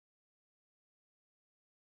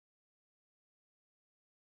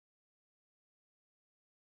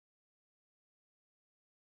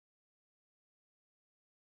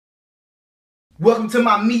Welcome to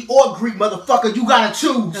my meet or greet, motherfucker. You gotta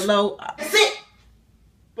choose. Hello. That's it.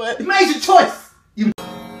 But you made your choice.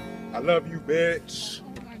 I love you, bitch.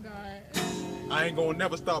 Oh my god. I ain't gonna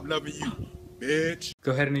never stop loving you, bitch.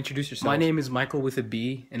 Go ahead and introduce yourself. My name is Michael with a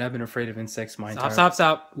B, and I've been afraid of insects my entire life.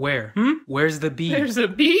 Stop. Where? Where's the B? There's a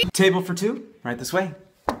bee? Table for two, right this way.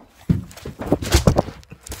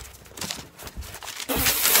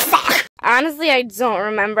 Honestly, I don't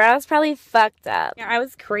remember. I was probably fucked up. I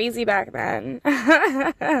was crazy back then.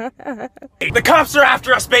 The cops are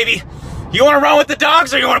after us, baby! You wanna run with the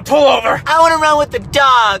dogs or you wanna pull over? I wanna run with the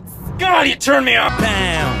dogs! God, you turn me on!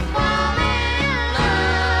 Bam!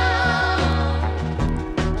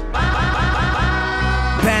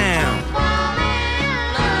 Bam!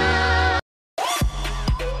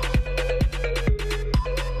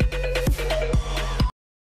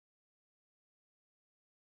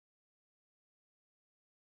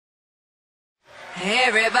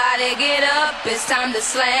 Everybody get up, it's time to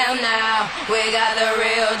slam now. We got the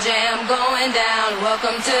real jam going down.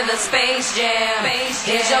 Welcome to the Space Jam.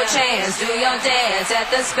 Here's your chance, do your dance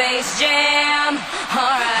at the Space Jam.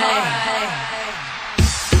 Alright.